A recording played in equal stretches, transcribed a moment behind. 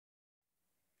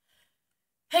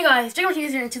Hey guys, Jacob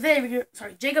here, and today we're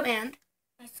Jacob and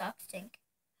My socks stink.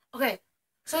 okay.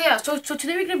 So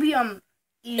today we're gonna be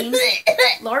eating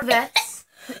larvets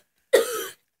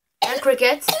and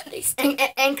crickets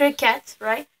and crickets,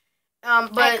 right?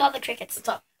 But I call the crickets.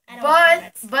 stop. I don't want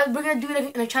larvets. But we're gonna do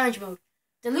it in a challenge mode.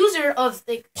 The loser of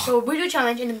so we do a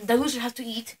challenge and the loser has to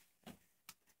eat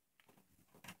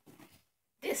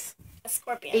this A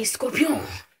scorpion. a scorpion.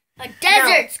 A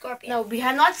desert scorpion. No, we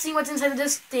have not seen what's inside of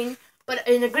this thing, but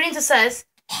in the ingredients it says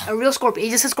a real scorpion.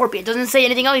 It just says scorpion. It doesn't say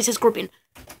anything else. It says scorpion.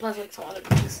 Plus like some other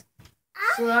things.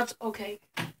 So that's okay.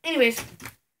 Anyways,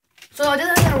 so this is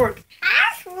how it's gonna work.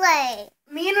 Ashley.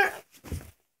 Me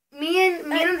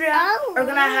and Andrea are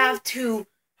gonna have to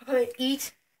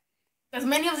eat as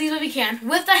many of these as we can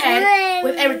with the head,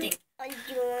 with everything.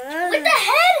 With the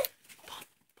head?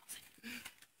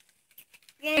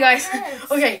 Hey guys,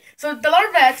 okay. So the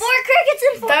larvets, 4 crickets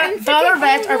and 4 the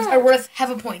larvets are worth half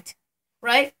a point,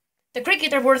 right? The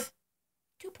crickets are worth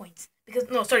 2 points because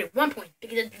 1 point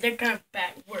because they're kind of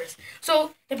bad, worse.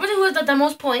 So the person who has the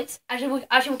most points actually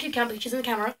will keep count because she's in the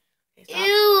camera. Okay,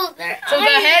 Ew, they're so the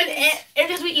head,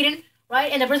 everything has to be eaten,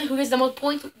 right? And the person who gets the most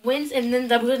points wins, and then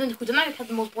the person who does not have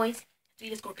the most points has to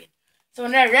eat a scorpion. So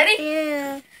when they're ready,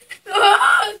 Yeah.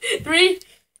 3,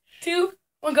 2,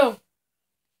 1, go.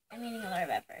 I'm eating a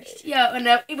larva first. Yeah, and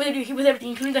he was everything,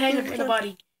 including the head and the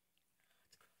body.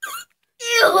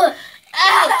 Ew!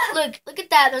 Ah, look at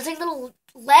that. There's like little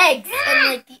legs and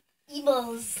like the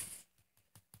evils.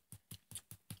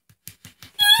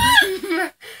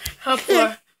 How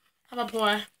poor? How about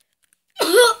poor?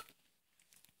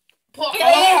 Poor.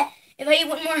 If I eat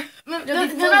one more, They're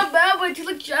not bad, but you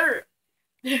look cheddar.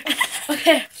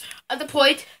 Okay, at the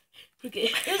point. Okay.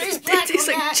 there's black tastes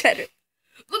on like that. cheddar.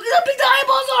 Look at how big the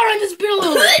eyeballs are on this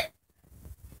pillow.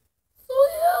 So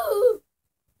you.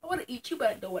 I want to eat you, but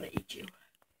I don't want to eat you.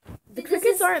 The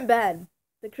crickets aren't bad.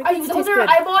 The Are crickets you taste with your good.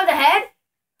 eyeball in the head?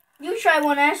 You try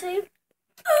one, Ashley.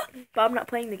 But I'm not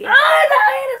playing the game. Ah, the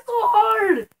head is so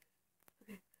hard.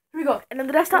 Okay, here we go. And then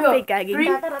that's not Go. fake gagging. 3,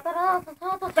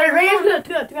 sorry, ready?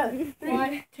 Together.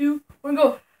 3, 2, 1,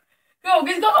 go. Go,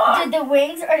 let's go. Dude, the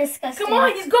wings are disgusting. Come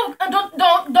on, just go.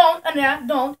 Don't, Andrea,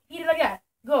 don't. Eat it like that.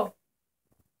 Go.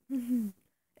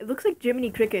 It looks like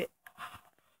Jiminy Cricket.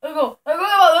 Let's go. Let's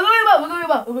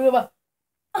go.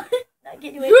 I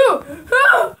get you in.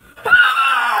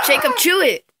 Jacob, chew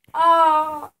it.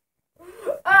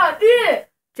 Eat it.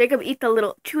 Jacob, eat the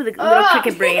little little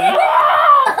cricket brain.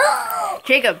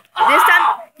 Jacob, this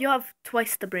time you have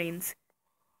twice the brains.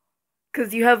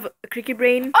 Because you have a cricket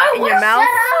brain in your mouth.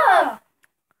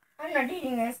 I'm not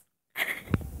eating this.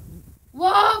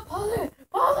 Wow, Father.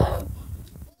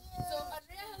 So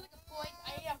Andrea has like a point. I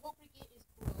hope cricket is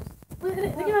gross. Look at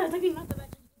that. Not the bad.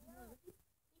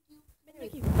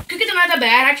 Thank you. Crickets are not that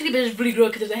bad actually, but it's really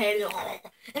gross because there's a head.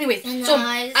 Anyways, so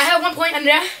Nice. I have 1 point,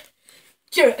 Andrea.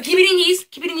 Sure, keep eating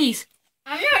these.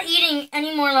 I'm not eating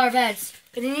any more larvets.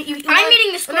 I'm I'm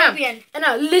eating the scorpion.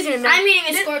 No, listen, Andrea. I'm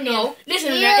eating a scorpion. No,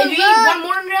 listen, Yeah, Andrea. If you eat but- one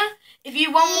more, Andrea, if you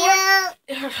eat one more,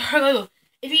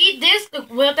 if you eat this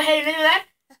without the head and anything like that,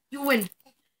 you win.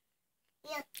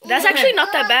 That's actually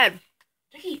not that bad.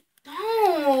 Jackie,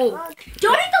 no.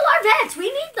 Don't eat the larvets. We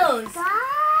need those.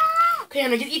 Okay,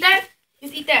 Andrea, just eat that.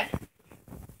 Just eat that.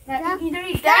 Either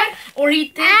eat that or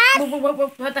eat this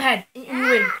without the head. And you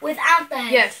win. Without the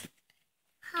head. Yes.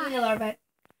 Give me the larvet.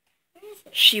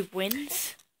 She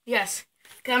wins? Yes.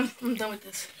 Okay, I'm done with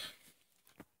this.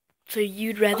 So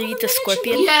you'd rather eat the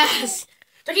scorpion? Yes.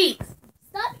 Jackie.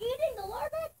 Stop eating the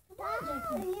larvets. Come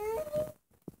on, Jackie.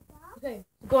 Okay.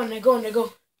 Go on there.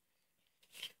 Go.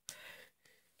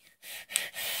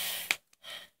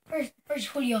 First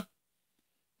Julio.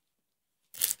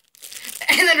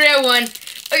 And then Rhea won.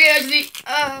 Okay, actually,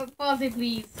 pause it,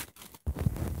 please.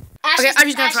 Ashley's, I'm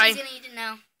just gonna try. Ashley's gonna eat it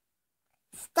now.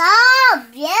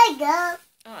 Stop, Jacob.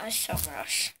 Oh, that's so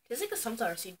gross. It's like a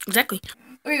sunflower seed. Exactly.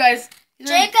 Okay, guys.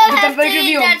 Jacob has to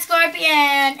eat that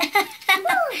scorpion.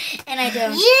 And I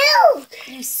do.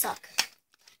 You suck.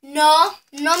 No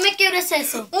me quieres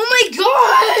eso. Oh my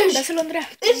gosh! Dáselo, Andrea.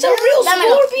 It's a real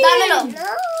scorpion!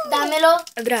 Dámelo.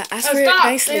 Andrea, ask Oh, for it stop.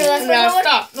 nicely.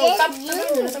 Stop. No, stop. Me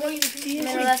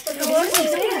lo das, por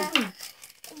favor.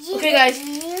 Okay, guys.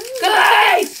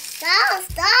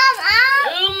 Stop.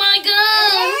 Oh my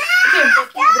god.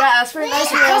 Andrea, ask for it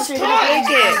nicely or else you're gonna break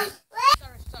it.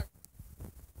 Start.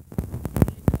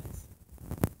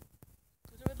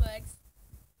 Legs.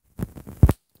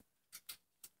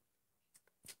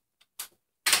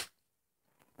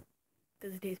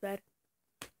 Does it taste bad?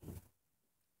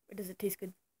 Or does it taste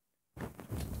good? The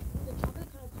chocolate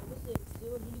kind of comes in.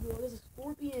 Still, really gross. This is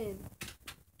scorpion.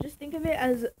 Just think of it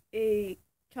as a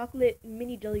chocolate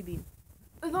mini jelly bean.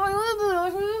 Or a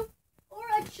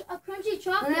crunchy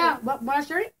chocolate. Yeah, but want to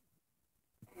start it?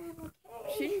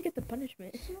 She didn't get the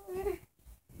punishment.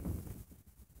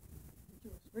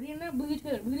 Ready in there? We'll get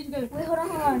together. We'll get together. Wait, hold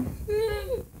on.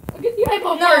 Get the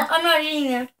eyeball No, first. I'm not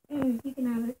eating that. You can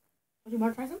have it. Would you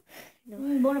want to try some?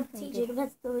 Bon appetit, Jacob.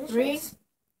 That's delicious. 3,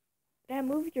 Dad,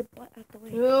 move your butt out the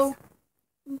way. 2.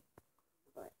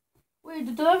 Wait,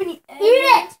 do they have any eggs? Eat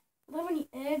it! Do they have any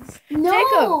eggs? No!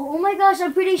 Jacob. Oh my gosh,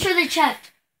 I'm pretty sure they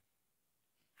checked.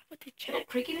 What they Is there a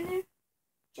cricket in there?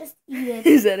 Just eat it.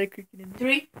 Is that a cricket in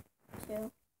 3. 2,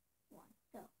 1,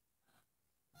 go.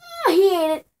 Oh, he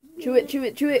ate it. Chew it, chew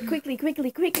it, chew it. Quickly,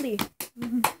 quickly, quickly.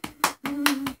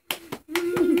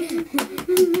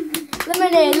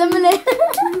 Lemonade, lemonade.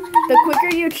 The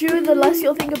quicker you chew, the less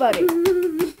you'll think about it.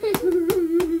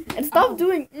 And stop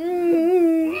doing.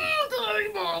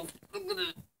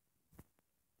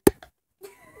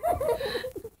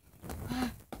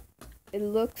 It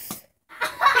looks.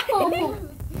 Ow!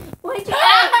 Why'd you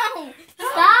Ow!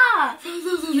 Stop!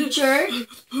 You jerk.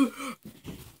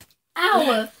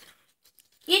 Ow!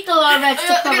 Eat the Larvex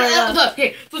to cover it up.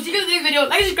 Okay, so see you guys in the next video.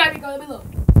 Like, subscribe, and comment below.